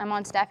I'm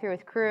on staff here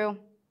with Cru,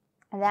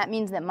 and that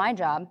means that my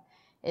job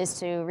is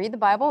to read the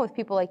Bible with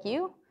people like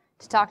you,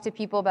 to talk to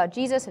people about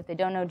Jesus if they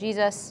don't know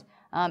Jesus.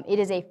 It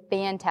is a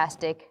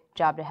fantastic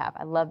job to have.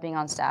 I love being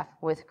on staff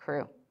with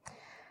Cru.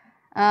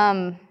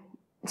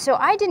 So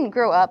I didn't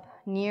grow up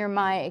near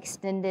my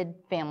extended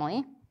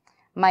family.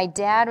 My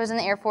dad was in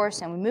the Air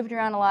Force, and we moved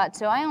around a lot,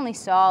 so I only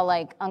saw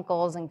like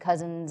uncles and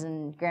cousins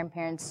and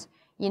grandparents,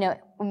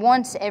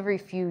 once every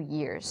few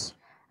years.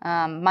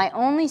 My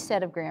only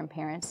set of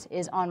grandparents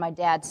is on my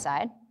dad's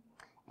side,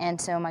 and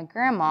so my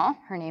grandma,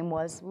 her name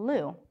was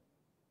Lou,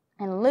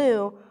 and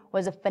Lou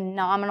was a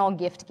phenomenal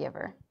gift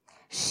giver.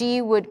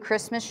 She would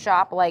Christmas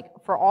shop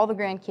for all the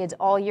grandkids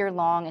all year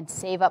long and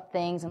save up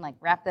things and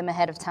wrap them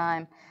ahead of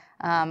time.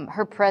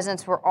 Her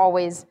presents were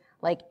always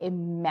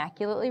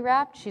immaculately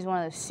wrapped. She's one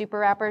of those super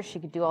wrappers. She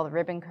could do all the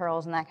ribbon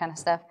curls and that kind of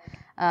stuff.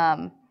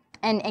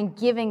 And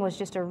giving was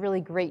just a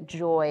really great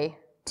joy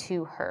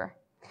to her.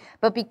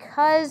 But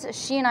because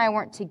she and I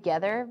weren't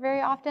together very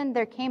often,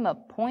 there came a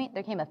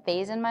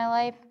phase in my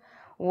life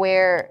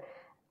where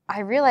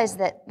I realized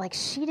that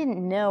she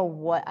didn't know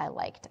what I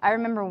liked. I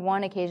remember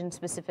one occasion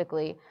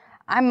specifically.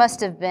 I must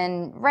have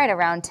been right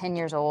around 10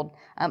 years old.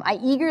 I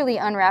eagerly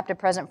unwrapped a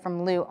present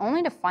from Lou,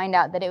 only to find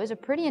out that it was a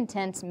pretty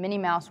intense Minnie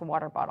Mouse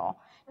water bottle.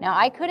 Now,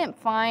 I couldn't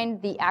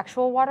find the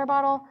actual water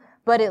bottle,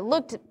 but it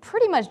looked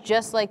pretty much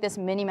just like this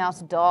Minnie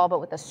Mouse doll, but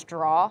with a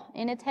straw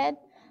in its head.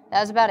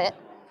 That was about it.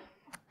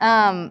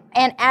 And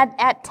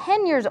at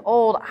 10 years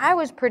old, I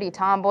was pretty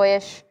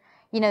tomboyish.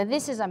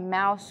 This is a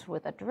mouse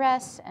with a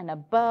dress and a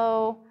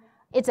bow.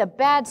 It's a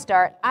bad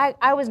start.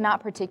 I was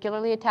not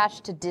particularly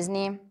attached to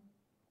Disney.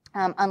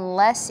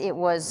 Unless it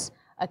was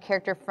a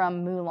character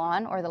from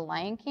Mulan or The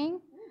Lion King.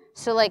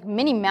 So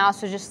Minnie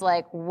Mouse was just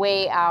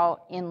way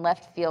out in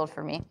left field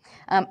for me.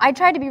 I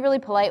tried to be really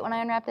polite when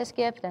I unwrapped this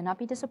gift and not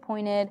be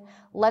disappointed.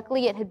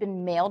 Luckily, it had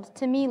been mailed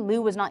to me.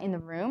 Lou was not in the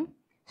room,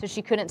 so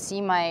she couldn't see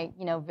my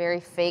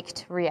very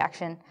faked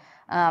reaction.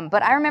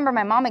 But I remember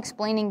my mom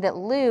explaining that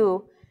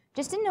Lou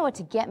just didn't know what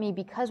to get me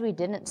because we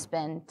didn't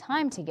spend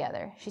time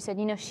together. She said,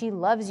 she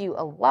loves you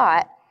a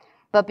lot,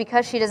 but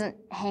because she doesn't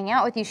hang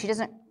out with you, she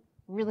doesn't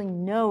really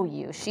know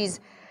you. She's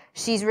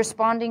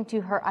responding to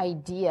her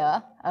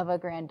idea of a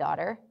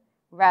granddaughter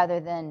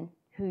rather than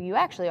who you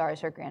actually are as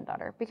her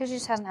granddaughter, because she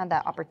just hasn't had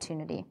that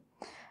opportunity.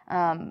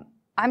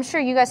 I'm sure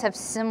you guys have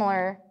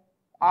similar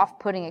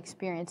off-putting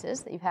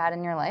experiences that you've had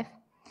in your life.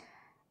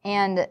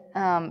 And,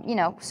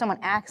 someone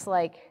acts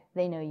like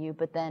they know you,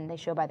 but then they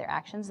show by their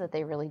actions that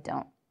they really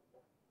don't.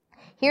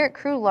 Here at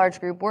Cru Large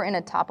Group, we're in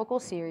a topical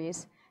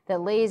series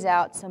that lays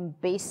out some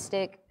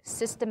basic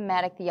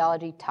systematic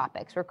theology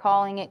topics. We're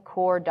calling it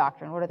core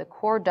doctrine. What are the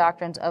core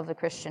doctrines of the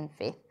Christian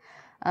faith?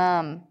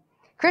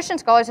 Christian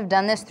scholars have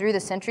done this through the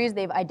centuries.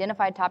 They've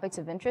identified topics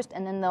of interest,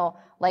 and then they'll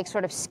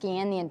sort of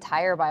scan the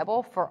entire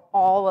Bible for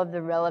all of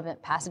the relevant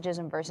passages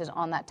and verses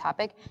on that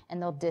topic, and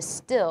they'll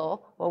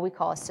distill what we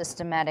call a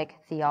systematic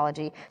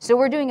theology. So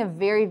we're doing a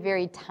very,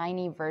 very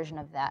tiny version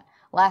of that.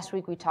 Last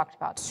week we talked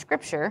about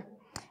Scripture,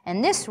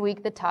 and this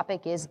week the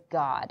topic is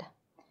God.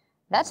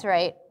 That's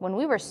right. When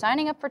we were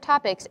signing up for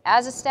topics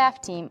as a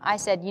staff team, I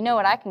said, you know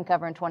what I can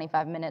cover in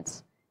 25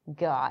 minutes?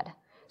 God.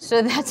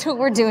 So that's what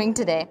we're doing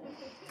today.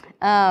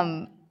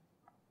 God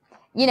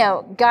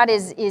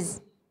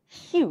is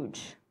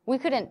huge. We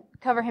couldn't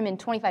cover him in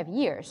 25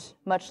 years,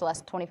 much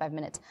less 25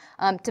 minutes.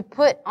 To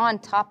put on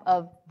top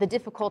of the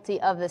difficulty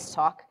of this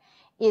talk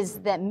is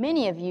that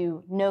many of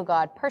you know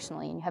God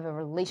personally and you have a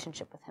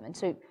relationship with him. And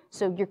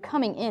so you're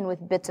coming in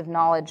with bits of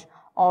knowledge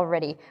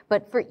already.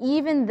 But for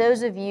even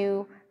those of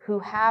you who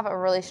have a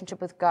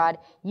relationship with God,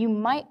 you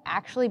might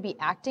actually be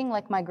acting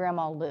like my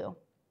grandma Lou.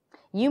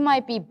 You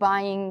might be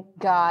buying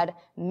God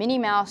Minnie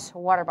Mouse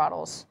water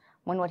bottles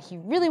when what he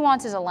really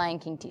wants is a Lion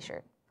King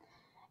t-shirt.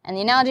 And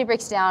the analogy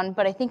breaks down,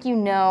 but I think you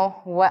know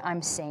what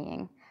I'm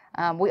saying.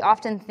 We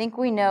often think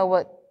we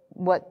know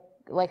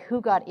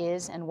who God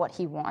is and what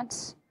he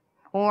wants,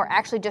 when we're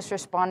actually just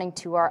responding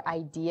to our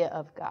idea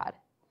of God.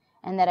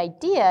 And that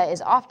idea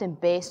is often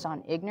based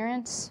on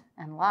ignorance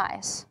and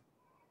lies.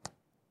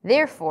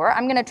 Therefore,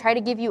 I'm going to try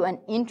to give you an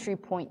entry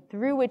point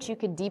through which you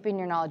could deepen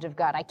your knowledge of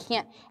God. I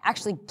can't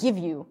actually give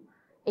you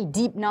a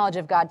deep knowledge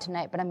of God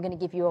tonight, but I'm going to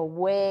give you a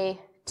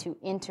way to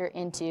enter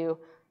into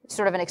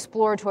sort of an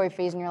exploratory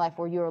phase in your life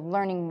where you're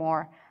learning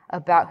more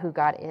about who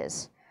God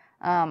is.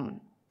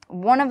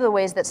 One of the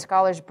ways that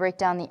scholars break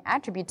down the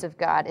attributes of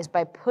God is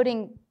by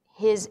putting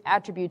his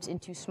attributes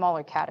into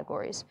smaller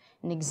categories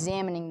and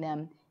examining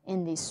them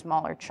in these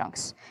smaller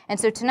chunks. And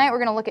so tonight we're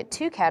going to look at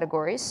two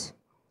categories,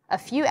 a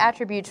few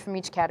attributes from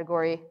each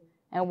category,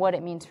 and what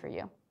it means for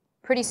you.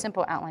 Pretty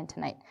simple outline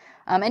tonight.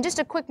 And just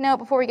a quick note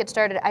before we get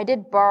started, I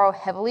did borrow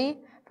heavily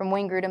from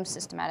Wayne Grudem's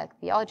Systematic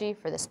Theology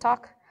for this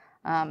talk,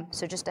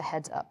 so just a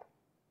heads up.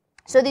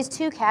 So these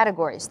two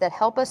categories that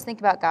help us think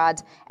about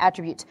God's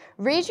attributes.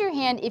 Raise your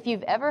hand if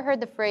you've ever heard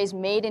the phrase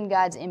made in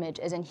God's image,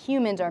 as in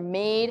humans are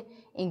made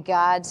in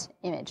God's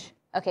image.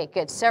 Okay,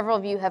 good. Several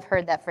of you have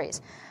heard that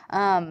phrase.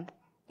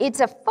 It's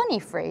a funny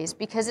phrase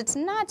because it's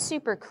not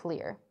super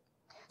clear.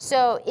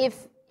 So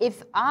if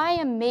if I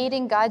am made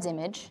in God's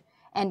image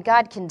and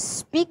God can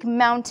speak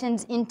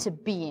mountains into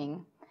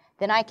being,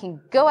 then I can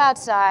go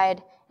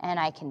outside and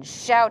I can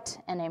shout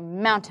and a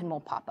mountain will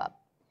pop up.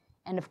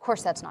 And of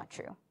course that's not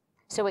true.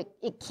 So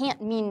it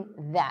can't mean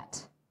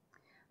that.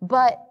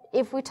 But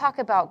if we talk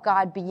about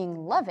God being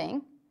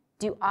loving,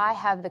 do I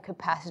have the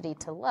capacity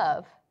to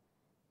love?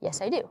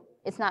 Yes, I do.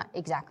 It's not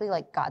exactly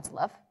like God's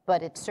love,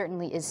 but it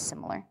certainly is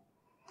similar.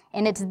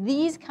 And it's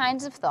these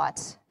kinds of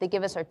thoughts that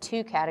give us our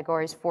two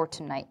categories for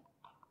tonight.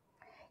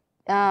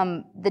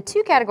 The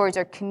two categories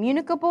are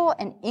communicable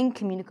and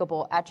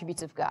incommunicable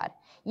attributes of God.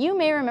 You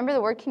may remember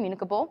the word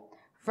communicable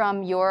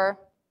from your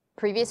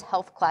previous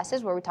health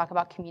classes where we talk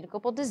about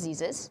communicable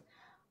diseases.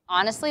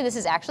 Honestly, this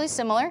is actually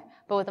similar,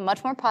 but with a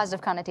much more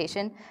positive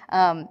connotation.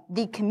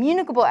 The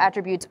communicable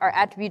attributes are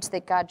attributes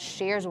that God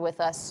shares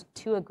with us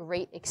to a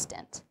great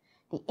extent.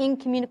 The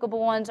incommunicable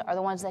ones are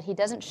the ones that he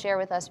doesn't share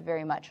with us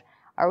very much.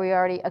 Are we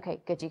already? Okay,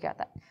 good, you got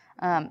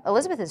that.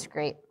 Elizabeth is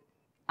great.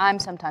 I'm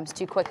sometimes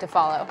too quick to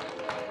follow.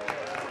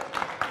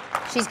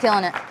 She's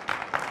killing it.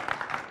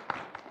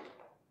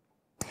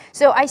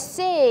 So I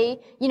say,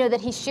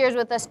 that he shares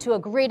with us to a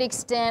great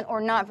extent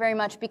or not very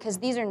much because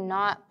these are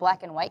not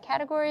black and white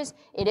categories.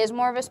 It is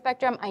more of a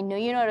spectrum. I know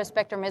you know what a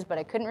spectrum is, but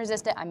I couldn't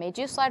resist it. I made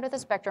you a slide with a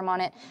spectrum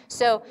on it.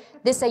 So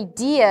this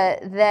idea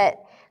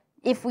that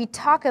if we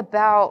talk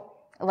about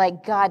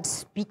like God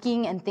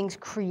speaking and things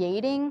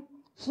creating,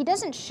 he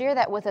doesn't share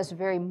that with us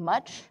very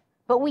much,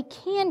 but we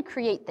can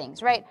create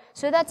things, right?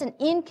 So that's an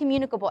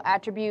incommunicable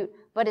attribute,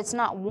 but it's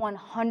not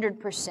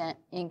 100%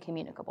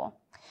 incommunicable.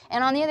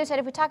 And on the other side,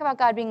 if we talk about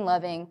God being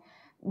loving,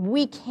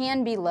 we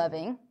can be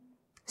loving,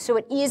 so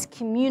it is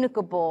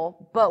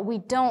communicable, but we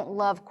don't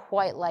love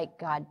quite like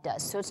God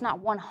does. So it's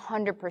not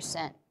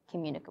 100%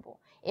 communicable.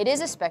 It is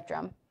a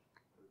spectrum.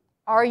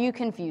 Are you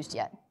confused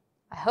yet?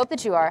 I hope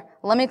that you are.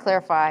 Let me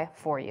clarify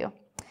for you.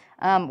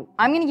 I'm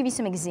going to give you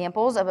some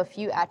examples of a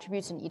few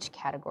attributes in each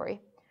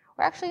category.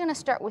 We're actually going to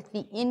start with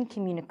the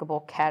incommunicable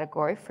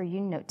category for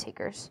you note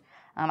takers.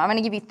 I'm going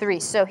to give you 3.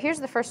 So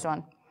here's the first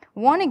one.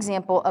 One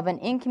example of an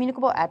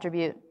incommunicable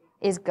attribute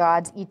is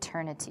God's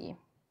eternity.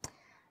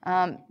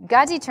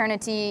 God's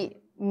eternity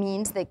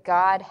means that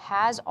God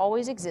has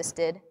always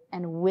existed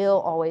and will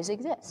always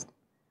exist.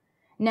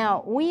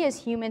 Now, we as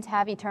humans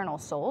have eternal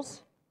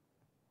souls,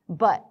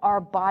 but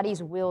our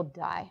bodies will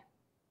die.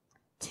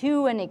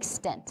 To an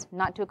extent,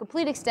 not to a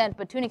complete extent,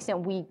 but to an extent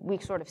we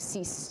sort of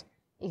cease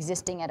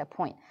existing at a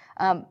point.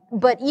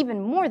 But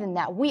even more than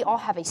that, we all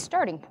have a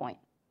starting point.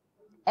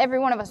 Every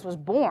one of us was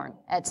born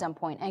at some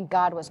point, and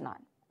God was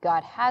not.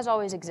 God has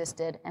always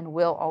existed and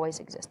will always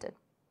existed.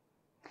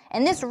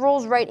 And this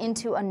rolls right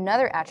into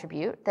another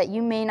attribute that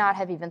you may not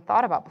have even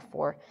thought about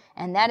before,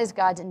 and that is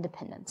God's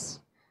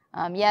independence.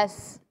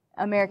 Yes,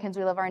 Americans,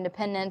 we love our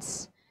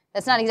independence.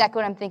 That's not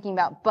exactly what I'm thinking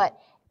about, but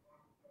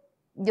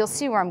you'll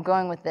see where I'm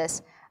going with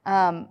this.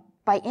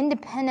 By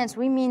independence,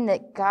 we mean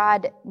that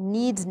God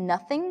needs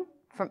nothing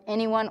from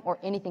anyone or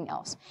anything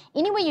else.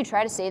 Any way you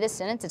try to say this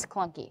sentence, it's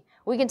clunky.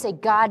 We can say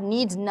God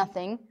needs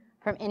nothing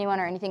from anyone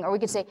or anything, or we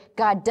could say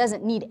God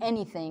doesn't need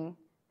anything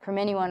from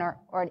anyone,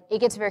 or it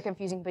gets very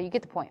confusing, but you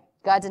get the point.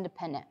 God's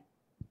independent.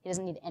 He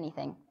doesn't need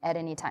anything at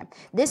any time.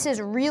 This is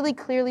really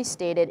clearly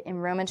stated in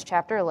Romans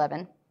chapter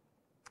 11.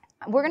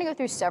 We're going to go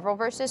through several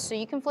verses, so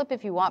you can flip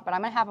if you want, but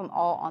I'm going to have them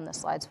all on the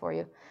slides for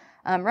you.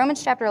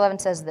 Romans chapter 11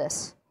 says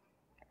this: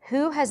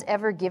 "Who has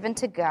ever given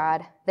to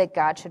God that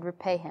God should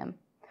repay him?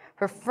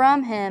 For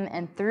from him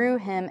and through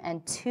him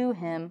and to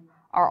him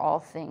are all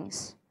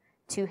things.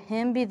 To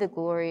him be the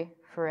glory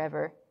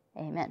forever.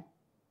 Amen."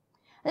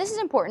 This is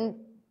important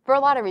for a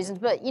lot of reasons,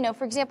 but,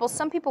 for example,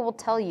 some people will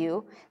tell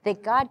you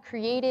that God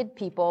created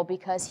people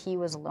because he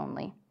was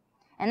lonely.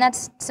 And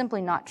that's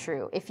simply not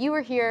true. If you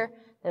were here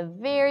the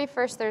very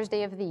first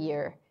Thursday of the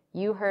year,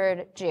 you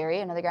heard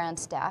Jerry, another guy on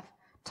staff,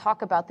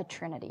 talk about the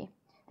Trinity.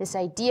 This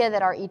idea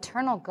that our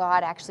eternal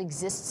God actually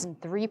exists in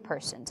 3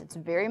 persons. It's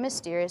very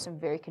mysterious and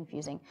very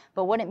confusing.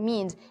 But what it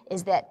means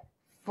is that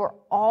for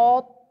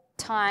all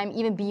time,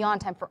 even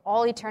beyond time, for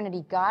all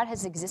eternity, God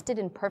has existed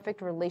in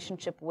perfect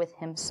relationship with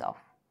himself.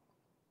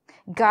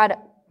 God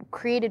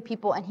created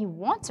people and he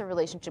wants a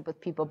relationship with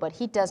people, but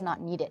he does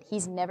not need it.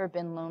 He's never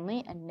been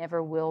lonely and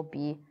never will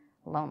be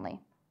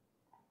lonely.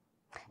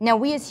 Now,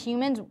 we as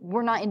humans,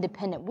 we're not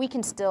independent. We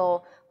can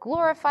still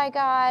glorify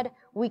God,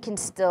 we can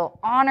still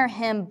honor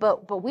him,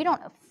 but we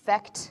don't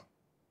affect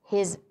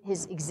his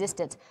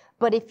existence.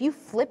 But if you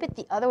flip it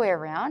the other way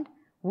around,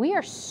 we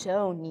are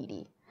so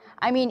needy.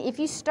 I mean, if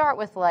you start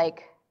with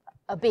like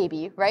a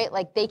baby, right?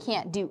 Like they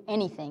can't do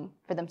anything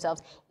for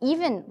themselves.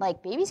 Even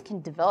like babies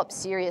can develop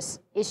serious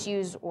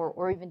issues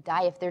or even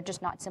die if they're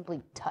just not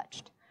simply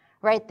touched,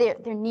 right?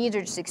 Their needs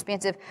are just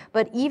expansive.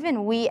 But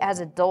even we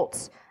as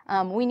adults,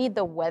 we need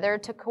the weather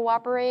to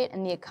cooperate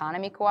and the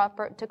economy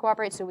to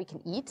cooperate so we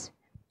can eat,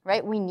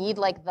 right? We need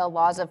like the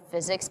laws of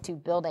physics to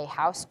build a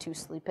house to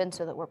sleep in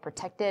so that we're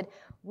protected.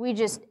 We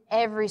just,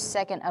 every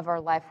second of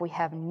our life, we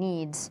have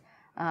needs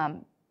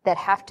that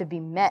have to be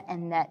met,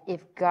 and that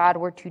if God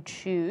were to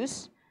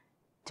choose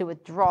to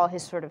withdraw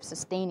his sort of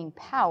sustaining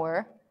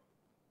power,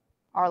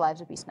 our lives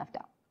would be snuffed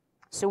out.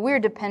 So we're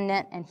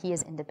dependent and he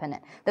is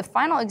independent. The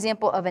final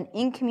example of an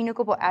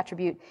incommunicable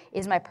attribute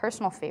is my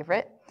personal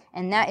favorite,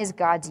 and that is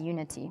God's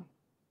unity.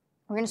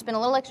 We're going to spend a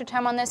little extra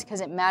time on this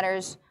because it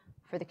matters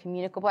for the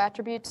communicable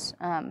attributes.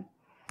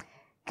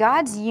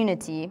 God's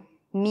unity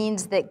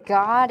means that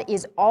God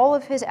is all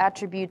of his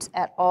attributes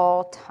at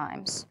all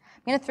times.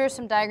 I'm going to throw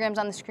some diagrams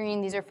on the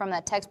screen. These are from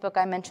that textbook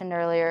I mentioned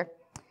earlier.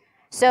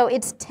 So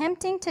it's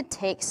tempting to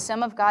take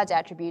some of God's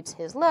attributes,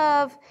 his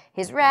love,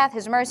 his wrath,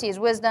 his mercy, his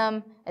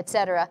wisdom,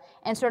 etc.,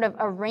 and sort of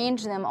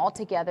arrange them all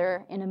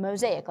together in a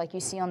mosaic like you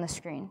see on the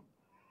screen.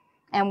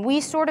 And we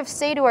sort of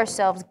say to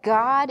ourselves,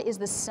 God is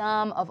the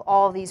sum of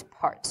all these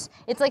parts.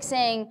 It's like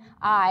saying,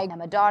 I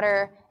am a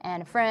daughter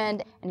and a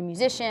friend and a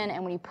musician,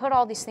 and when you put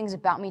all these things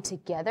about me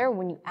together,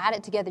 when you add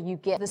it together, you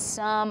get the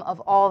sum of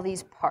all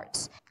these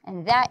parts.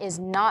 And that is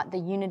not the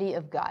unity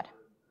of God.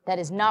 That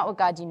is not what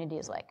God's unity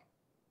is like.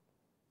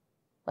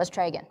 Let's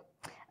try again.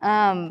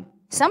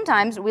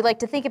 Sometimes we like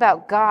to think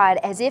about God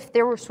as if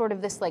there were sort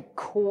of this like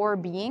core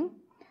being.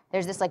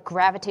 There's this like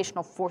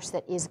gravitational force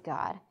that is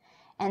God.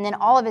 And then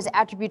all of his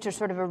attributes are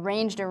sort of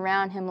arranged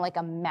around him like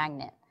a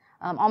magnet,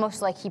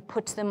 almost like he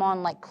puts them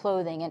on like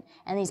clothing.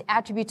 And these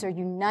attributes are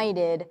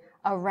united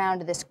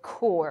around this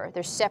core.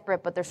 They're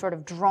separate, but they're sort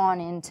of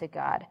drawn into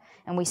God.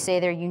 And we say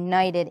they're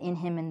united in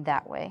him in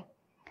that way.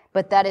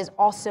 But that is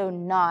also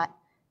not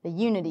the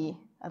unity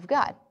of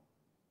God.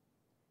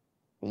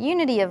 The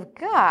unity of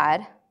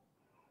God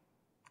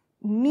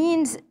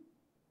means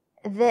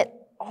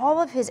that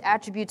all of his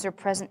attributes are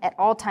present at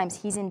all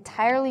times. He's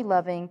entirely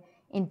loving,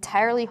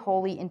 entirely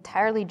holy,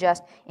 entirely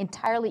just,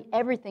 entirely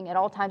everything at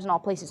all times and all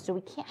places. So we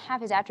can't have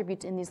his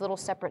attributes in these little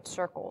separate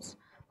circles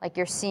like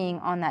you're seeing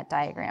on that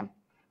diagram.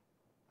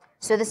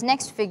 So this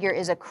next figure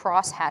is a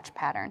crosshatch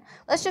pattern.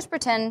 Let's just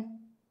pretend,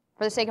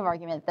 for the sake of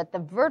argument, that the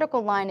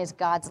vertical line is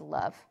God's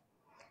love.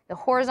 The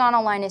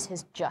horizontal line is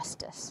his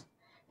justice.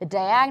 The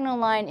diagonal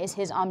line is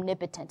his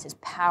omnipotence, his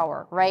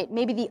power, right?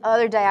 Maybe the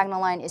other diagonal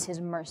line is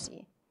his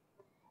mercy.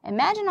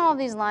 Imagine all of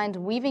these lines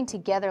weaving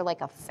together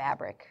like a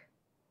fabric.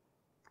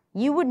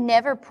 You would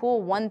never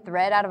pull one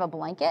thread out of a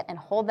blanket and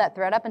hold that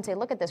thread up and say,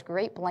 look at this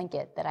great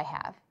blanket that I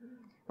have,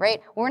 right?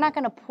 We're not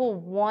going to pull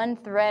one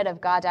thread of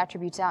God's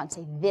attributes out and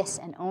say, this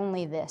and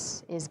only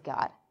this is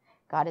God.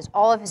 God is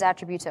all of his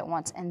attributes at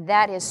once, and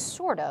that is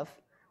sort of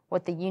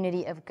what the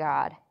unity of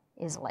God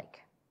is like.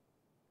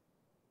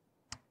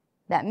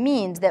 That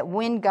means that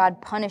when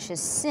God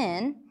punishes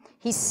sin,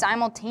 he's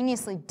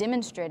simultaneously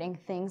demonstrating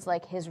things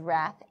like his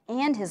wrath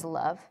and his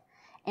love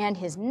and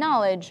his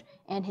knowledge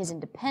and his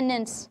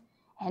independence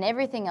and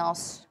everything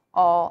else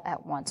all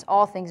at once,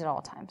 all things at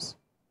all times.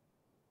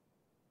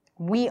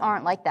 We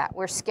aren't like that.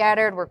 We're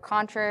scattered, we're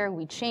contrary,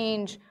 we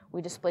change,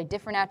 we display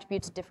different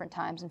attributes at different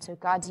times, and so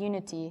God's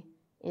unity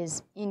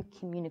is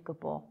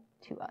incommunicable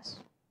to us.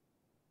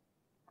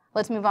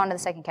 Let's move on to the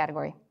second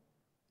category.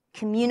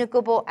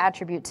 Communicable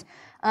attributes.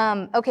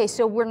 Okay,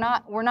 so we're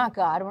not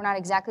God. We're not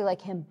exactly like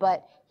him,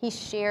 but he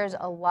shares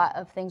a lot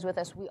of things with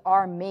us. We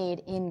are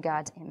made in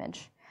God's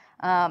image.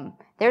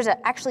 There's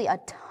actually a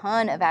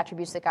ton of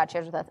attributes that God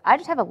shares with us. I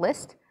just have a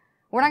list.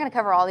 We're not going to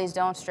cover all these.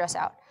 Don't stress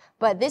out.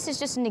 But this is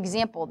just an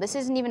example. This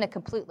isn't even a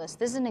complete list.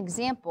 This is an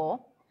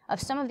example of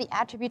some of the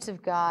attributes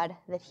of God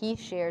that he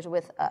shares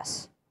with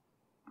us.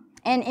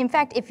 And in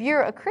fact, if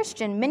you're a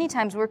Christian, many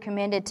times we're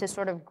commanded to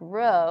sort of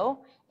grow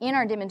in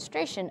our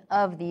demonstration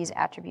of these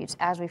attributes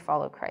as we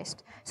follow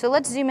Christ. So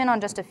let's zoom in on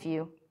just a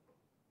few.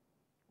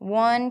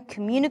 One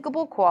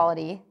communicable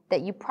quality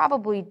that you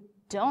probably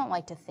don't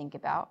like to think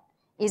about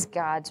is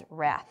God's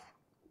wrath.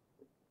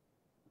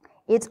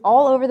 It's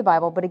all over the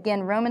Bible, but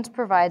again, Romans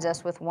provides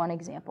us with one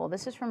example.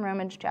 This is from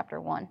Romans chapter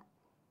 1.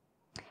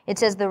 It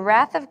says, "The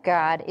wrath of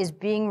God is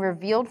being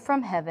revealed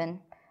from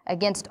heaven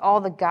against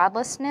all the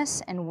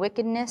godlessness and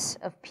wickedness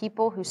of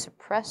people who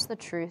suppress the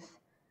truth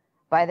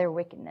by their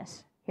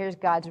wickedness." Here's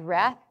God's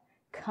wrath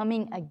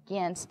coming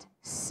against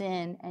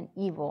sin and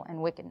evil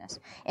and wickedness.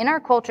 In our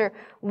culture,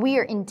 we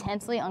are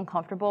intensely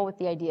uncomfortable with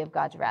the idea of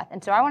God's wrath.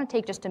 And so I want to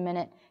take just a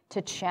minute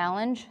to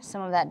challenge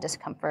some of that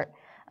discomfort.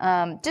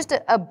 Just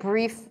a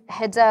brief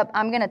heads up,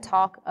 I'm going to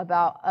talk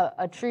about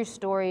a true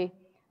story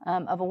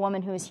of a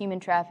woman who was human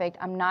trafficked.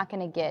 I'm not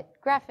going to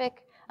get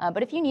graphic,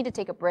 but if you need to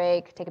take a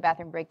break, take a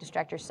bathroom break,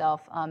 distract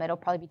yourself, it'll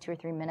probably be 2 or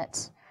 3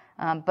 minutes.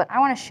 But I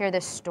want to share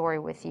this story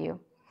with you.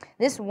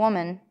 This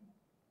woman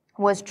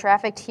was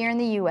trafficked here in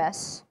the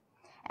U.S.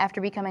 after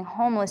becoming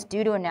homeless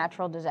due to a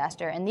natural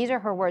disaster. And these are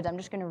her words. I'm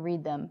just going to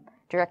read them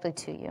directly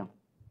to you.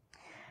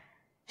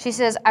 She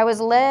says, "I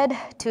was led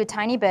to a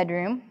tiny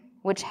bedroom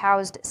which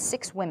housed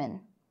 6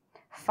 women.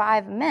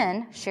 5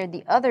 men shared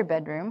the other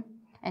bedroom,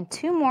 and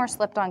 2 more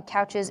slept on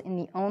couches in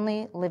the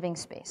only living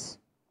space.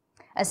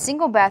 A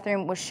single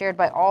bathroom was shared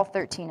by all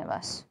 13 of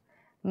us.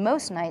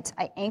 Most nights,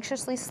 I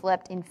anxiously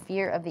slept in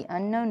fear of the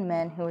unknown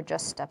men who were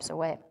just steps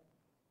away.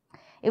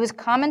 It was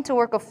common to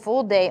work a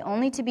full day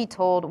only to be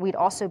told we'd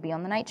also be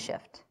on the night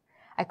shift.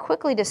 I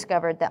quickly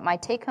discovered that my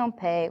take-home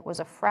pay was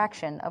a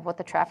fraction of what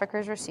the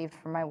traffickers received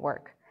for my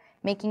work,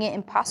 making it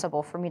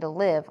impossible for me to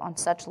live on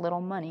such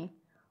little money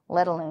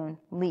let alone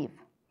leave.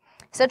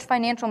 Such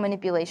financial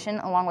manipulation,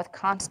 along with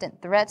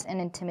constant threats and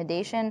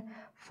intimidation,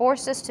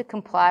 forced us to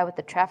comply with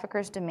the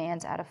traffickers'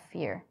 demands out of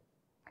fear.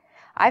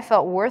 I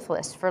felt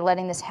worthless for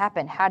letting this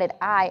happen. How did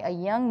I, a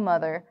young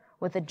mother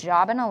with a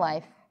job and a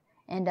life,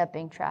 end up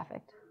being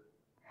trafficked?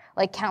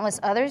 Like countless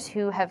others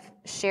who have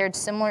shared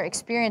similar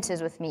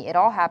experiences with me, it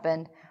all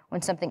happened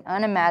when something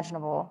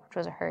unimaginable, which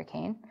was a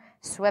hurricane,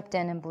 swept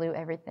in and blew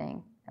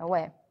everything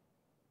away.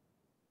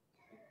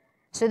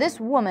 So this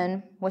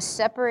woman was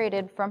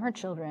separated from her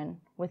children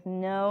with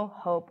no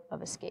hope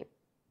of escape.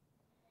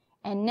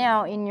 And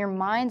now, in your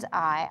mind's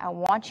eye, I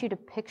want you to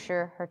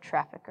picture her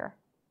trafficker.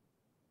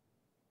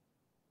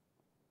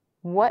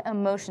 What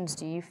emotions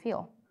do you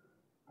feel?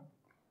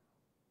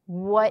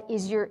 What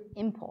is your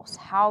impulse?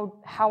 How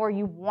are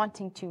you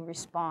wanting to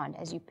respond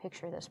as you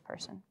picture this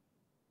person?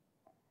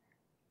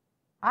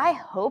 I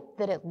hope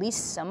that at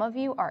least some of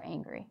you are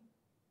angry,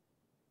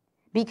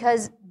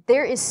 because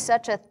there is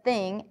such a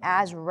thing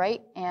as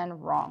right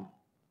and wrong,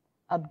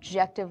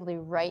 objectively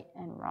right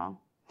and wrong.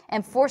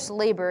 And forced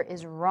labor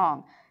is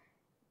wrong.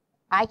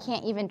 I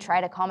can't even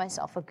try to call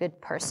myself a good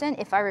person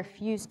if I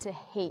refuse to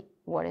hate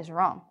what is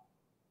wrong.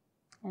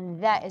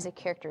 And that is a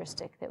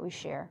characteristic that we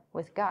share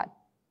with God.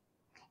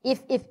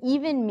 If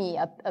even me,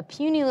 a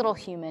puny little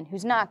human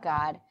who's not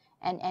God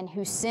and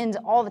who sins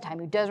all the time,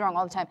 who does wrong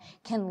all the time,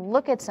 can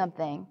look at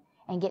something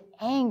and get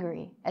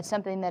angry at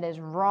something that is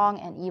wrong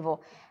and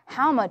evil,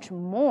 how much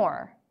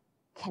more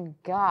can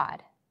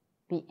God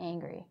be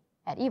angry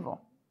at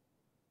evil?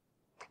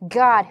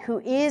 God, who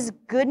is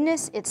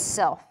goodness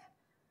itself,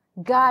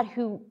 God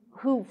who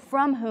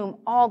from whom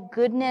all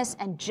goodness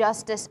and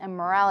justice and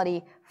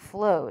morality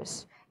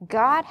flows.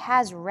 God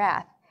has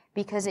wrath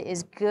because it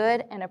is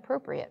good and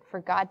appropriate for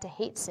God to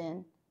hate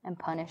sin and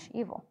punish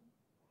evil.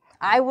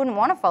 I wouldn't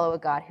want to follow a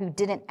God who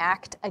didn't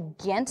act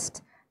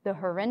against the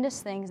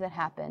horrendous things that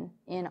happen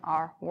in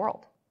our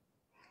world.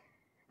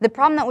 The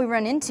problem that we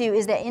run into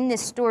is that in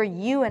this story,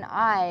 you and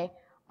I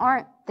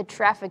aren't the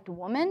trafficked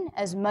woman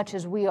as much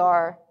as we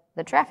are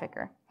the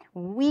trafficker.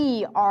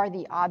 We are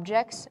the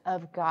objects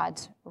of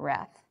God's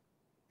wrath,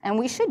 and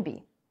we should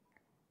be.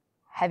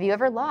 Have you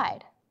ever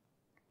lied?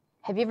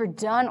 Have you ever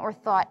done or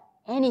thought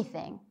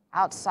anything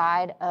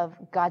outside of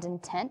God's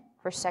intent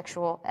for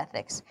sexual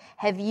ethics?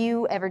 Have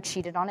you ever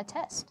cheated on a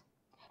test?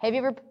 Have you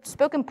ever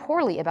spoken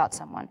poorly about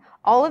someone?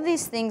 All of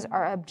these things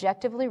are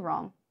objectively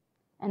wrong,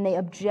 and they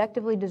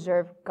objectively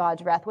deserve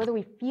God's wrath, whether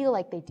we feel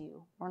like they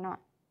do or not.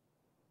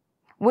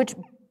 Which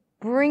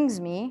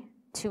brings me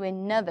to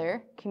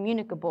another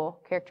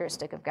communicable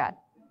characteristic of God.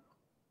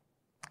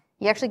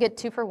 You actually get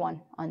 2 for 1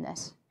 on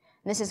this.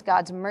 And this is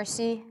God's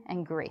mercy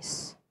and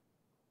grace.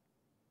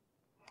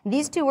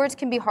 These 2 words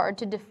can be hard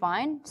to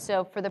define,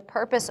 so for the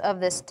purpose of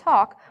this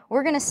talk,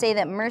 we're going to say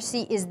that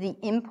mercy is the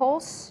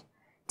impulse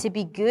to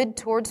be good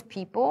towards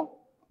people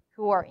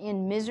who are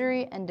in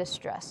misery and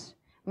distress.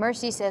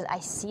 Mercy says, I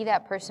see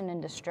that person in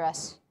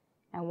distress.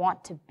 I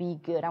want to be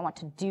good. I want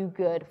to do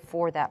good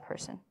for that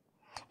person.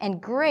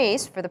 And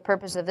grace, for the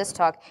purpose of this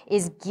talk,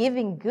 is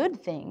giving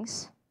good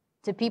things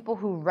to people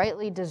who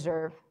rightly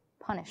deserve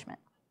punishment.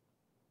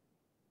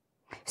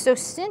 So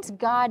since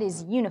God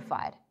is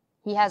unified,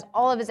 he has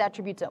all of his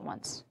attributes at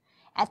once.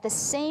 At the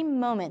same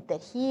moment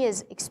that he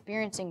is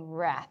experiencing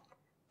wrath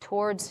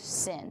towards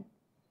sin,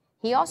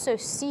 he also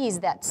sees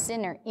that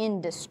sinner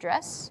in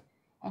distress,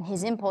 and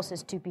his impulse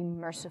is to be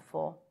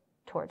merciful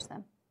towards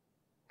them.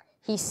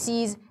 He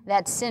sees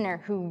that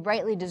sinner who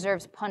rightly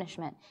deserves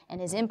punishment,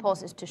 and his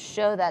impulse is to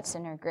show that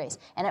sinner grace.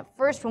 And at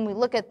first, when we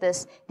look at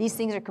this, these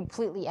things are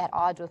completely at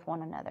odds with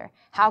one another.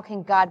 How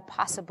can God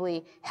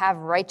possibly have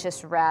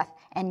righteous wrath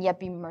and yet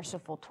be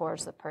merciful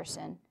towards the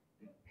person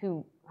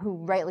who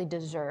rightly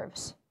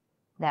deserves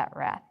that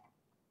wrath?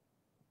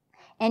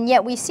 And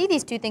yet we see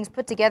these 2 things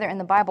put together in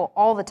the Bible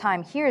all the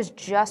time. Here's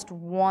just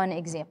one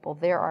example.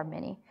 There are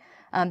many.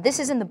 This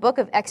is in the book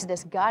of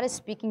Exodus. God is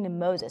speaking to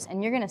Moses,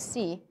 and you're going to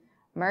see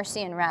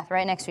mercy and wrath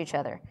right next to each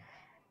other.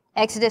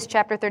 Exodus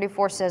chapter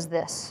 34 says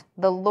this,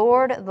 the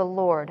Lord,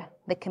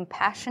 the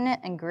compassionate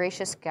and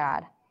gracious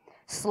God,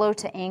 slow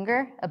to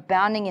anger,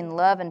 abounding in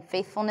love and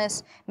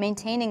faithfulness,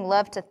 maintaining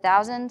love to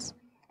thousands,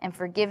 and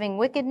forgiving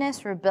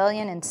wickedness,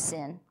 rebellion, and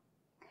sin.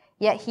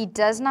 Yet he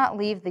does not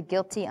leave the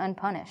guilty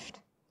unpunished.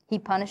 He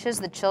punishes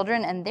the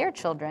children and their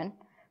children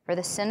for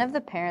the sin of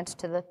the parents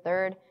to the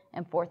 3rd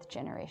and 4th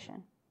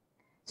generation.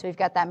 So we've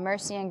got that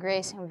mercy and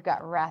grace, and we've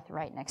got wrath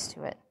right next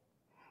to it.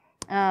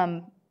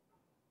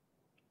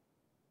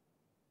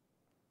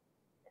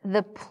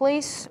 The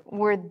place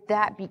where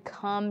that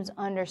becomes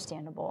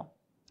understandable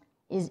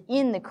is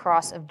in the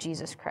cross of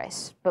Jesus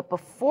Christ. But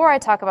before I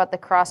talk about the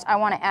cross, I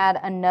want to add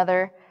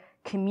another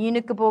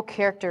communicable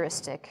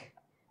characteristic,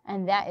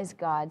 and that is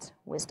God's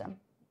wisdom.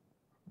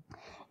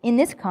 In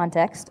this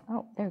context,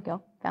 there we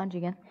go, found you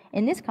again.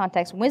 In this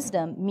context,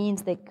 wisdom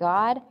means that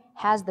God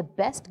has the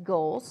best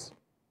goals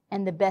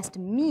and the best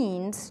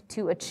means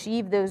to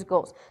achieve those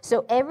goals.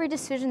 So every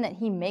decision that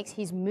he makes,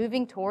 he's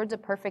moving towards a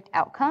perfect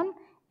outcome,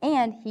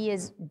 and he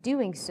is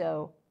doing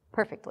so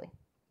perfectly.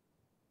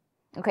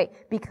 Okay,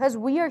 because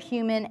we are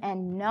human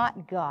and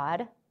not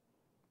God,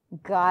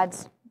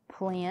 God's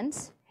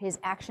plans, his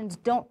actions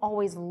don't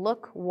always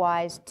look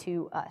wise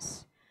to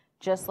us.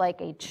 Just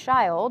like a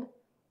child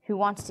who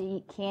wants to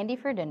eat candy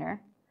for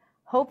dinner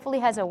hopefully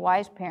has a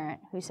wise parent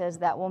who says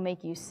that will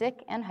make you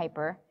sick and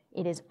hyper.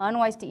 It is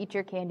unwise to eat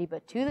your candy,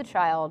 but to the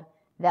child,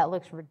 that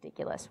looks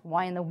ridiculous.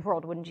 Why in the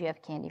world wouldn't you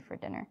have candy for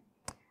dinner?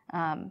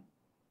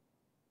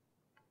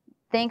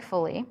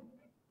 Thankfully,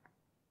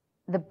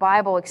 the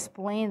Bible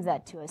explains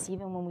that to us,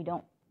 even when we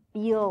don't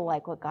feel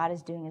like what God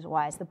is doing is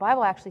wise. The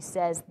Bible actually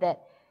says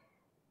that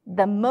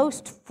the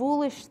most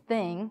foolish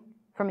thing,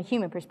 from a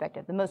human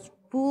perspective, the most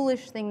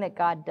foolish thing that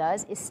God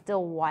does is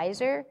still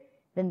wiser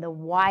than the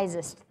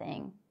wisest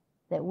thing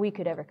that we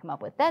could ever come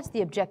up with. That's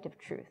the objective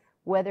truth.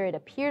 Whether it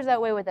appears that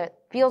way, whether it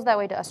feels that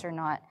way to us or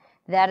not,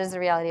 that is the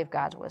reality of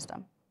God's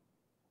wisdom.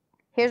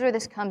 Here's where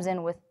this comes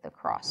in with the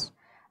cross.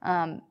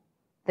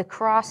 The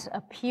cross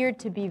appeared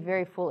to be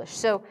very foolish.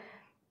 So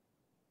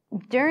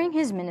during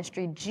his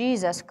ministry,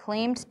 Jesus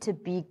claimed to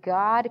be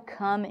God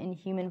come in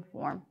human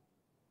form.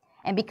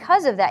 And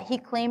because of that, he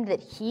claimed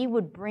that he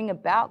would bring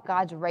about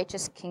God's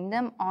righteous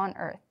kingdom on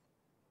earth.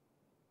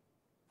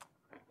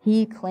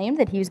 He claimed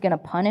that he was going to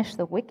punish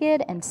the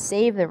wicked and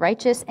save the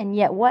righteous, and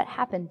yet what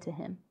happened to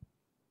him?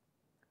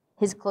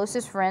 His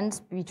closest friends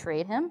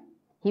betrayed him.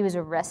 He was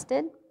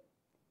arrested.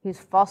 He was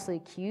falsely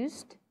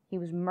accused. He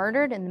was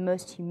murdered in the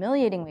most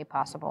humiliating way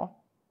possible.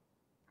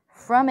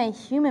 From a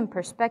human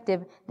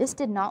perspective, this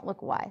did not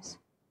look wise.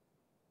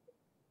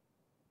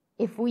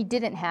 If we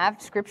didn't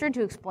have Scripture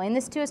to explain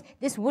this to us,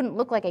 this wouldn't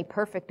look like a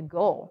perfect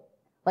goal.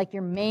 Like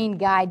your main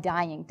guy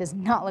dying does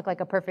not look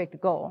like a perfect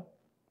goal.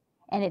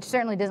 And it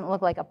certainly doesn't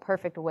look like a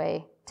perfect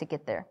way to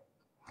get there.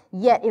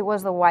 Yet it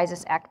was the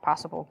wisest act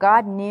possible.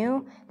 God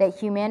knew that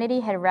humanity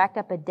had racked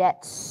up a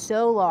debt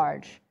so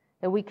large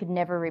that we could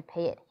never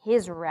repay it.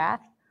 His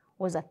wrath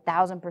was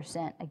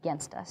 1,000%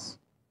 against us.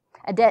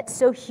 A debt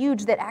so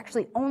huge that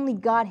actually only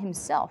God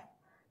himself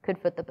could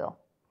foot the bill.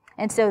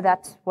 And so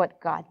that's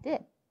what God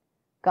did.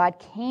 God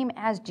came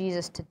as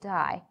Jesus to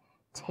die,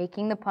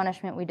 taking the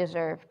punishment we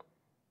deserved,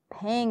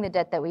 paying the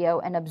debt that we owe,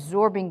 and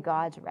absorbing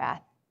God's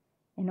wrath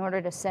in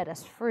order to set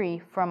us free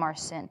from our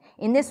sin.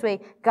 In this way,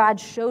 God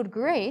showed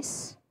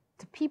grace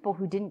to people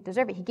who didn't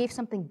deserve it. He gave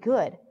something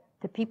good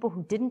to people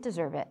who didn't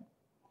deserve it.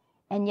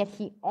 And yet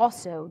he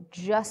also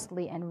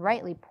justly and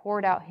rightly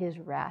poured out his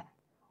wrath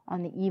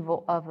on the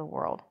evil of the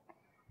world.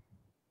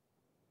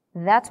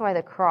 That's why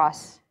the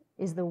cross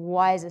is the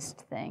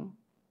wisest thing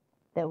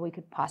that we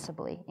could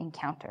possibly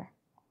encounter.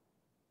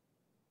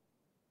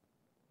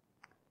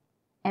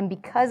 And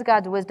because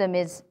God's wisdom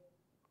is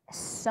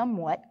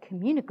somewhat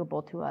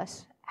communicable to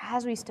us,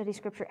 as we study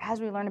Scripture, as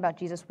we learn about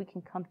Jesus, we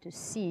can come to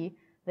see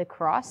the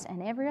cross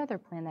and every other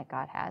plan that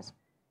God has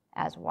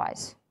as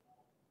wise.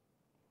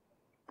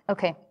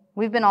 Okay,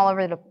 we've been all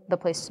over the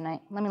place tonight.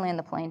 Let me land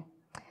the plane.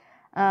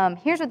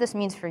 Here's what this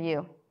means for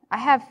you. I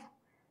have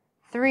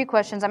 3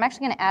 questions. I'm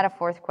actually going to add a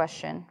 4th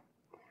question.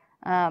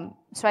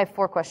 So I have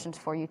 4 questions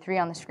for you, 3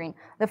 on the screen.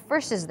 The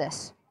first is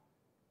this.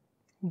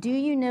 Do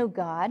you know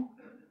God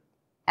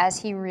as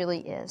he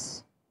really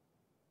is?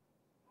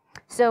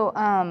 So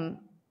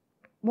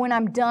when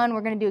I'm done,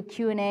 we're going to do a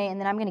Q&A, and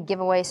then I'm going to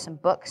give away some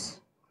books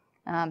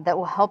that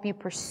will help you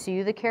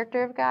pursue the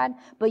character of God.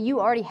 But you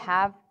already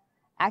have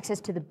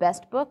access to the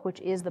best book, which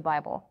is the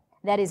Bible.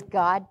 That is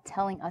God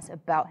telling us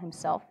about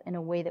himself in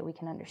a way that we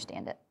can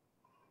understand it.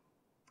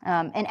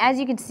 And as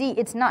you can see,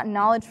 it's not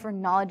knowledge for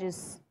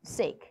knowledge's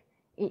sake.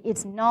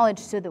 It's knowledge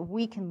so that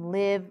we can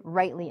live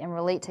rightly and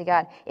relate to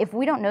God. If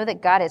we don't know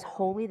that God is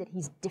holy, that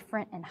he's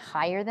different and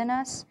higher than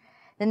us,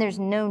 then there's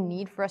no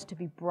need for us to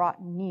be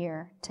brought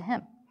near to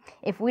him.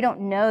 If we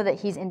don't know that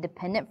he's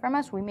independent from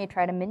us, we may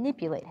try to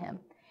manipulate him.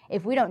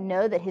 If we don't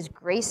know that his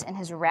grace and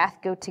his wrath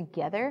go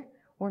together,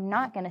 we're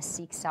not going to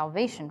seek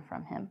salvation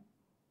from him.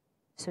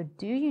 So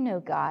do you know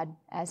God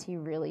as he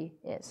really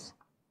is?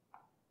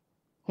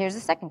 Here's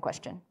the second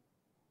question.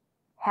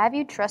 Have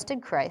you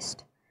trusted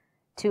Christ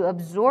to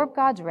absorb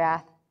God's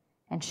wrath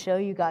and show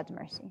you God's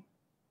mercy?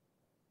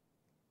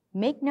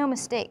 Make no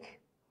mistake,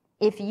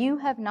 if you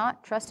have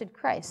not trusted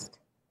Christ,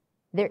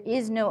 there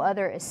is no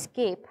other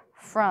escape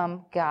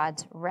from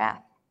God's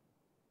wrath.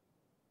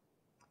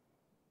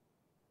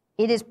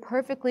 It is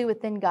perfectly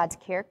within God's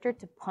character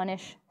to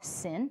punish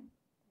sin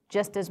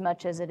just as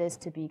much as it is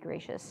to be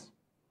gracious.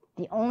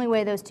 The only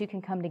way those two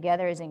can come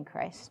together is in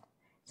Christ.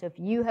 So if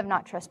you have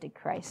not trusted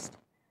Christ,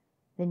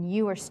 then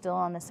you are still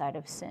on the side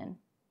of sin,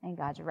 and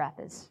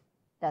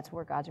that's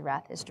where God's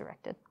wrath is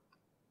directed.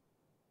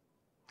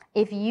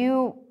 If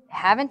you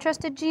haven't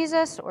trusted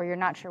Jesus, or you're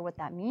not sure what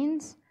that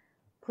means,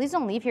 please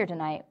don't leave here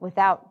tonight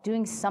without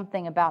doing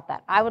something about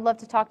that. I would love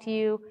to talk to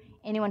you.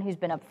 Anyone who's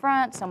been up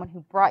front, someone who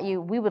brought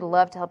you, we would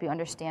love to help you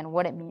understand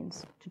what it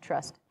means to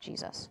trust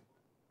Jesus.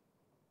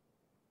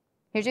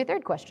 Here's your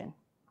third question.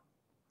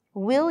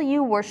 Will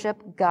you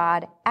worship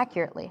God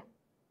accurately?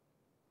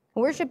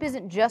 Worship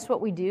isn't just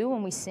what we do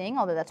when we sing,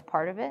 although that's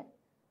part of it.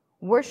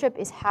 Worship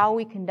is how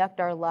we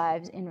conduct our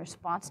lives in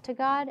response to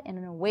God and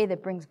in a way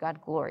that brings God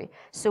glory.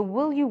 So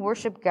will you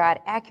worship God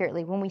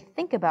accurately? When we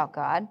think about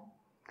God,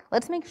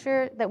 let's make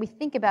sure that we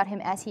think about him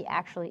as he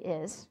actually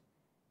is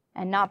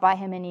and not buy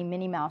him any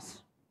Minnie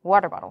Mouse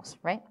water bottles,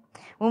 right?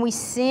 When we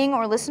sing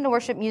or listen to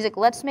worship music,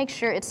 let's make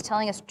sure it's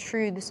telling us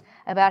truths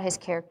about his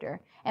character.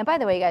 And by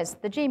the way, guys,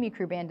 the JMU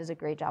Crew Band does a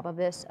great job of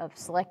this, of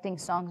selecting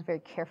songs very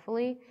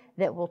carefully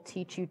that will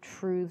teach you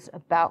truths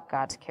about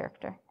God's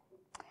character.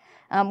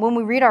 When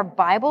we read our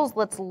Bibles,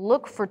 let's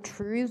look for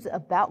truths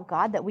about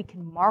God that we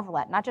can marvel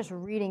at, not just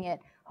reading it,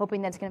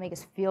 hoping that it's going to make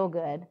us feel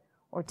good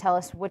or tell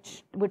us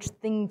which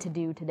thing to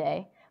do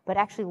today, but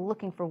actually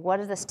looking for what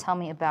does this tell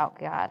me about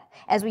God.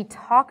 As we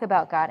talk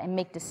about God and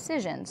make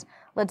decisions,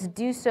 let's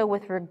do so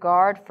with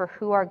regard for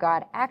who our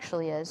God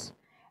actually is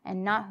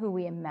and not who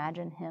we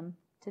imagine him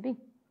to be.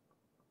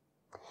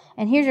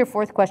 And here's your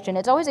fourth question.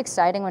 It's always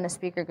exciting when a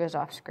speaker goes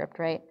off script,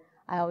 right?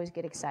 I always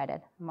get excited.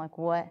 I'm like,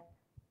 what?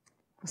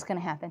 What's going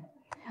to happen?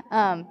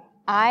 I'm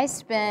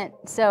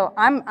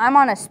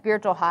on a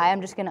spiritual high.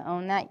 I'm just going to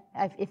own that.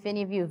 If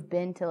any of you have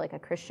been to like a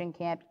Christian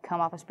camp, come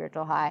off a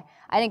spiritual high.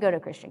 I didn't go to a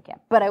Christian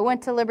camp, but I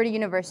went to Liberty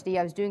University.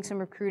 I was doing some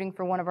recruiting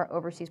for one of our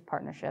overseas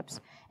partnerships.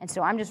 And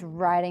so I'm just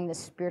riding the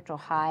spiritual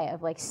high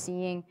of like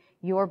seeing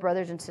your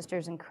brothers and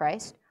sisters in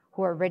Christ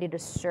who are ready to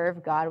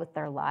serve God with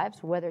their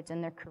lives, whether it's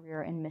in their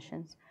career or in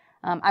missions.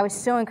 I was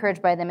so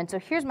encouraged by them. And so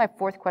here's my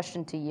fourth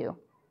question to you.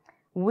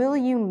 Will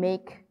you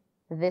make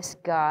this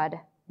God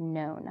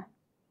known?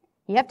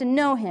 You have to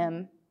know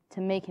him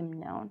to make him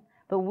known.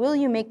 But will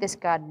you make this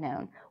God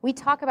known? We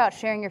talk about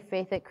sharing your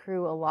faith at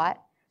Cru a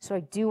lot, so I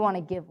do want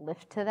to give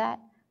lift to that.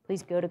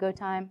 Please go to Go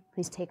Time.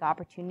 Please take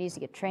opportunities to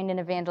get trained in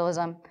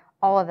evangelism,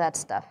 all of that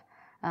stuff.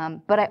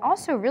 But I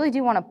also really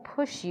do want to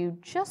push you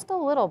just a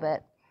little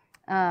bit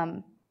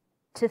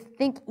to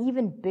think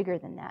even bigger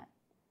than that.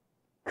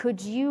 Could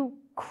you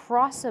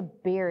cross a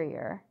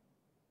barrier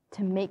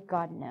to make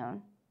God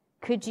known?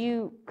 Could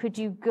you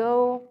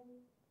go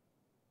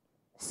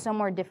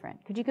somewhere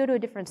different? Could you go to a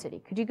different city?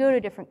 Could you go to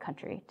a different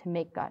country to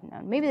make God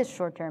known? Maybe it's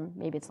short term,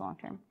 maybe it's long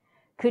term.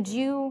 Could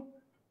you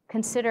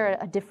consider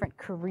a different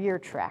career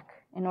track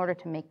in order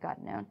to make God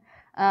known?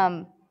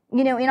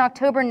 In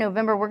October and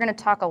November, we're going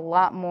to talk a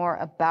lot more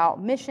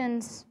about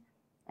missions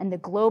and the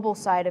global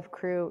side of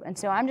Cru. And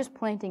so I'm just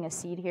planting a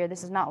seed here.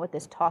 This is not what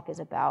this talk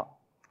is about.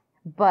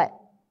 But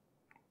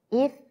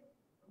if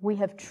we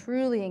have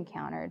truly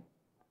encountered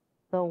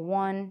the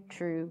one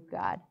true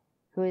God,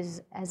 who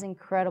is as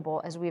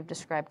incredible as we have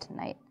described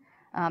tonight,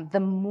 the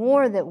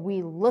more that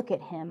we look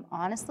at him,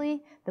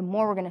 honestly, the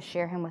more we're going to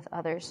share him with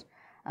others.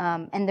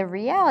 And the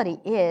reality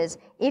is,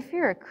 if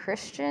you're a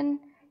Christian,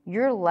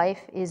 your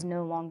life is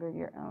no longer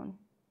your own.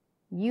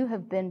 You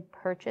have been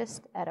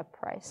purchased at a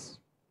price.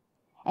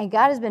 And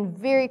God has been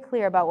very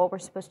clear about what we're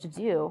supposed to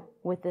do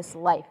with this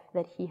life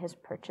that he has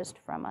purchased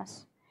from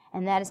us.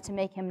 And that is to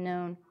make him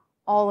known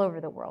all over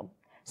the world.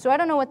 So I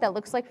don't know what that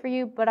looks like for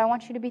you, but I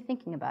want you to be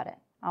thinking about it.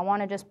 I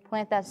want to just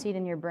plant that seed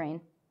in your brain,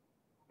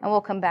 and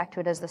we'll come back to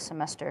it as the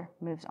semester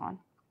moves on.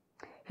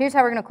 Here's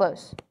how we're going to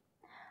close.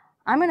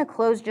 I'm going to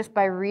close just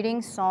by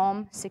reading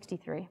Psalm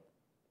 63.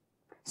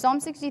 Psalm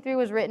 63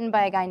 was written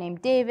by a guy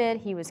named David.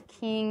 He was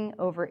king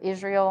over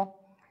Israel.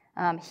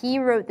 He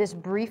wrote this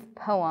brief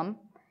poem,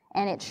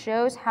 and it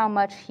shows how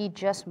much he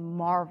just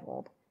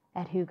marveled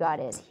at who God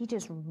is. He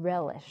just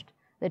relished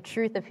the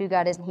truth of who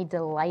God is, and he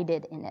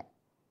delighted in it.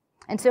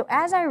 And so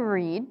as I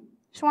read,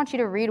 I just want you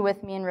to read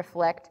with me and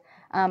reflect.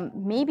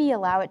 Maybe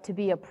allow it to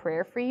be a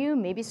prayer for you.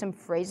 Maybe some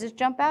phrases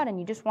jump out and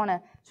you just want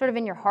to sort of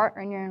in your heart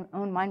or in your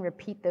own mind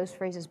repeat those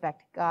phrases back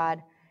to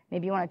God.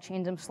 Maybe you want to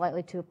change them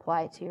slightly to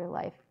apply it to your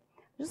life.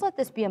 Just let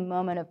this be a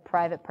moment of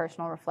private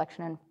personal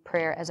reflection and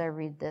prayer as I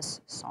read this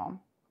psalm.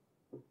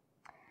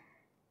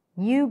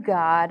 You,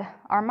 God,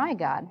 are my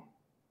God.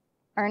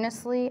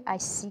 Earnestly I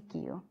seek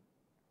you.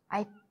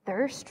 I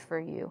thirst for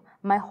you.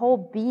 My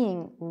whole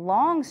being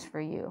longs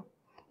for you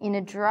in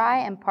a dry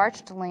and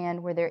parched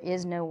land where there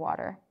is no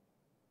water.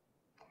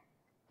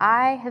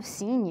 I have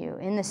seen you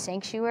in the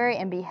sanctuary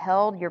and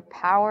beheld your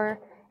power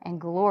and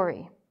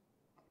glory.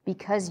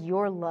 Because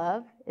your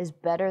love is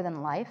better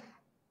than life,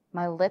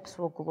 my lips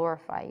will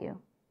glorify you.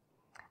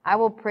 I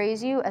will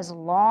praise you as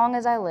long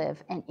as I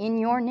live, and in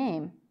your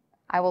name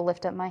I will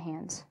lift up my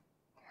hands.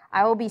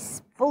 I will be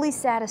fully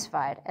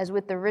satisfied as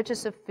with the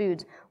richest of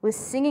foods. With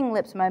singing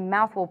lips my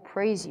mouth will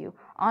praise you.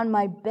 On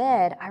my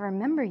bed I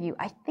remember you.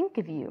 I think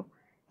of you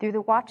through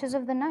the watches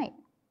of the night.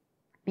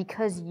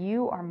 Because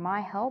you are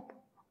my help,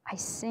 I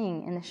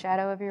sing in the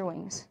shadow of your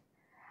wings.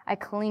 I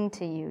cling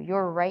to you.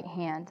 Your right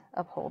hand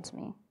upholds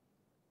me.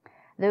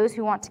 Those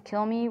who want to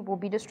kill me will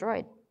be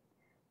destroyed.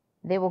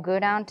 They will go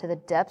down to the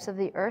depths of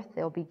the earth.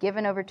 They will be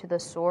given over to the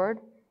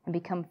sword and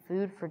become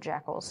food for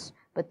jackals.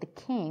 But the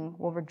king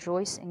will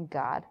rejoice in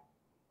God.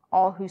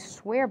 All who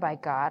swear by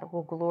God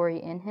will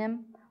glory in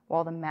him,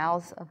 while the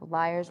mouths of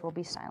liars will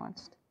be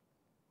silenced.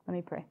 Let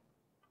me pray.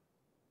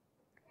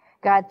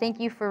 God, thank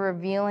you for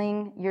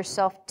revealing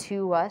yourself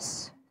to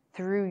us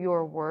through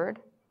your word.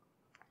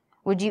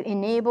 Would you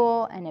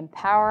enable and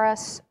empower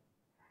us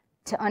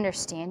to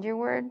understand your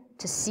word,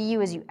 to see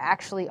you as you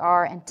actually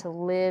are, and to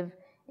live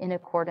in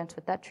accordance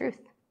with that truth.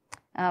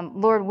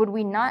 Lord, would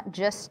we not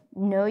just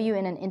know you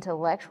in an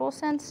intellectual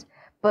sense,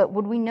 but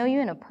would we know you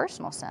in a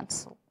personal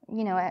sense,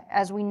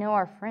 as we know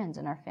our friends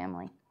and our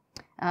family?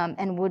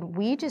 And would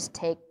we just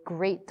take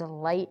great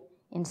delight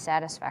in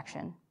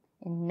satisfaction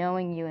in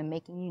knowing you and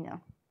making you know?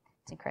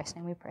 It's in Christ's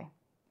name we pray.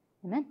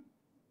 Amen.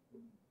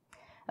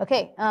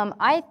 Okay,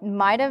 I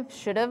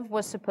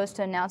was supposed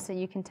to announce that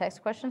you can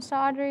text questions to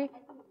Audrey.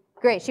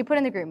 Great, she put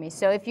in the group me.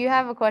 So if you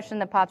have a question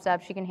that pops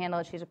up, she can handle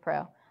it. She's a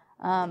pro.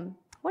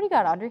 What do you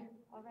got, Audrey?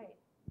 All right.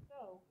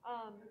 So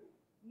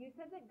you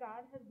said that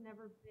God has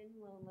never been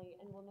lonely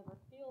and will never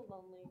feel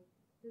lonely.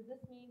 Does this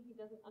mean he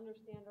doesn't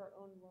understand our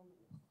own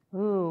loneliness?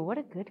 Ooh, what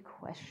a good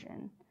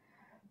question.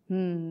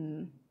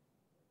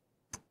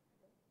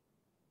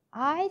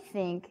 I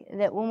think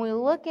that when we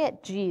look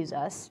at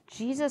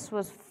Jesus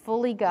was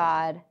fully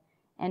God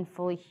and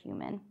fully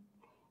human.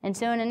 And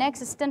so in an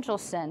existential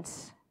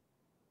sense,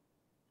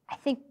 I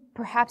think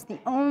perhaps the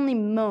only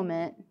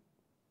moment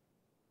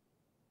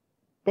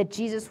that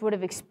Jesus would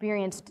have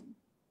experienced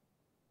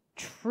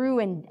true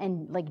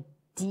and like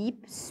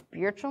deep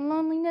spiritual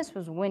loneliness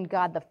was when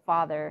God the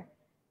Father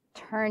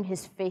turned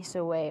his face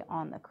away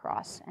on the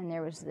cross, and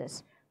there was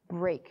this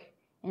break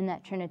in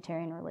that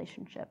Trinitarian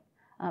relationship.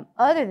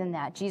 Other than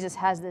that, Jesus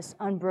has this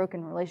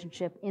unbroken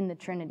relationship in the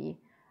Trinity.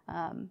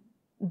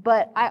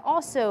 But I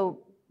also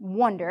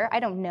wonder, I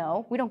don't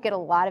know, we don't get a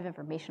lot of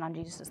information on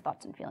Jesus'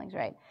 thoughts and feelings,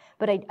 right?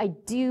 But I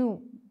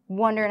do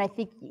wonder, and I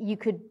think you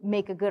could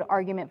make a good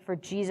argument for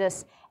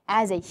Jesus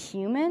as a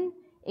human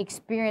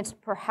experienced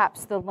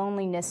perhaps the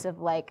loneliness of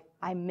like,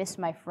 I miss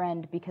my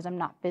friend because I'm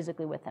not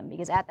physically with him,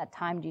 because at that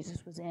time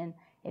Jesus was in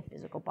a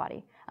physical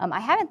body. I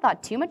haven't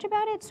thought too much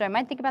about it, so I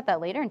might think about that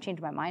later and change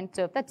my mind.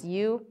 So if that's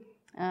you,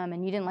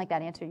 and you didn't like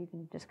that answer, you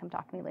can just come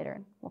talk to me later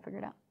and we'll figure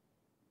it out.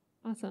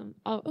 Awesome.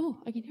 Oh,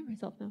 I can hear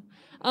myself now.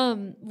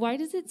 Why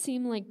does it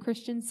seem like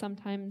Christians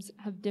sometimes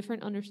have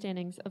different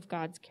understandings of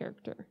God's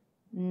character?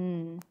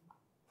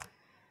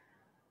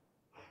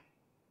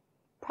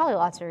 Probably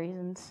lots of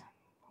reasons.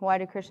 Why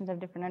do Christians have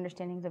different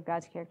understandings of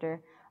God's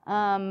character?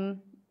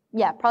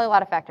 Yeah, probably a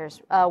lot of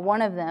factors.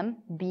 One of them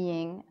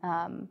being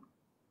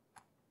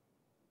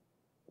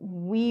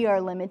we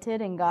are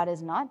limited and God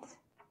is not.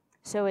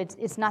 So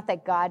it's not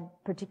that God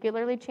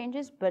particularly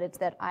changes, but it's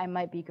that I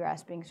might be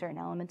grasping certain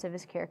elements of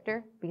his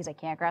character because I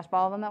can't grasp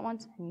all of them at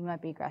once, and you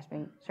might be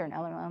grasping certain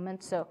other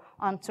elements. So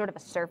on sort of a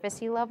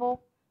surfacey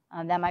level,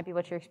 that might be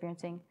what you're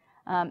experiencing.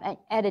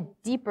 At a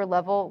deeper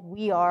level,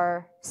 we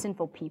are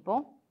sinful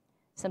people.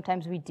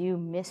 Sometimes we do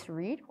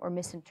misread or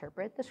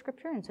misinterpret the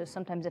scripture, and so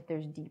sometimes if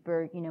there's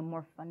deeper,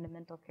 more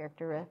fundamental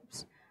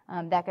characteristics,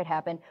 that could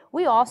happen.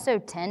 We also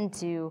tend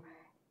to,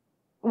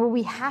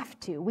 we have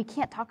to. We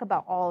can't talk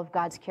about all of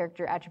God's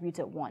character attributes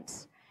at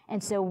once.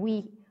 And so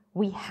we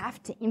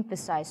have to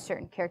emphasize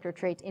certain character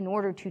traits in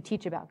order to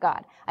teach about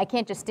God. I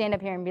can't just stand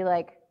up here and be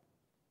like,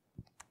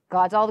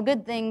 God's all the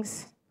good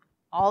things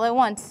all at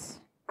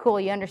once. Cool,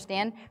 you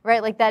understand?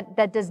 Right? Like that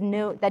does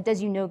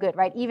you no good,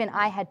 right? Even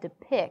I had to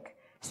pick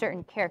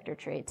certain character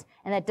traits.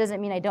 And that doesn't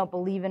mean I don't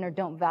believe in or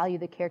don't value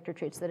the character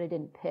traits that I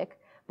didn't pick,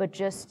 but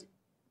just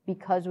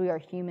because we are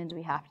humans,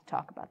 we have to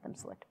talk about them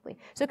selectively.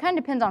 So it kind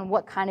of depends on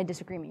what kind of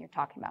disagreement you're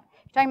talking about.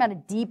 If you're talking about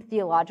a deep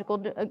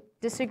theological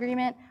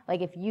disagreement,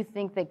 like if you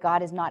think that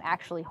God is not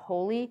actually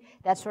holy,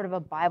 that's sort of a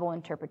Bible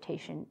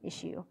interpretation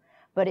issue.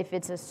 But if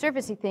it's a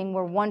surfacey thing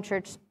where one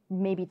church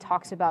maybe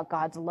talks about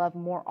God's love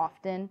more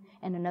often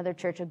and another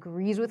church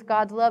agrees with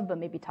God's love but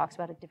maybe talks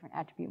about a different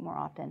attribute more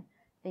often,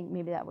 I think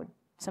maybe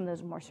some of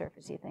those more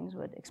surfacey things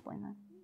would explain that.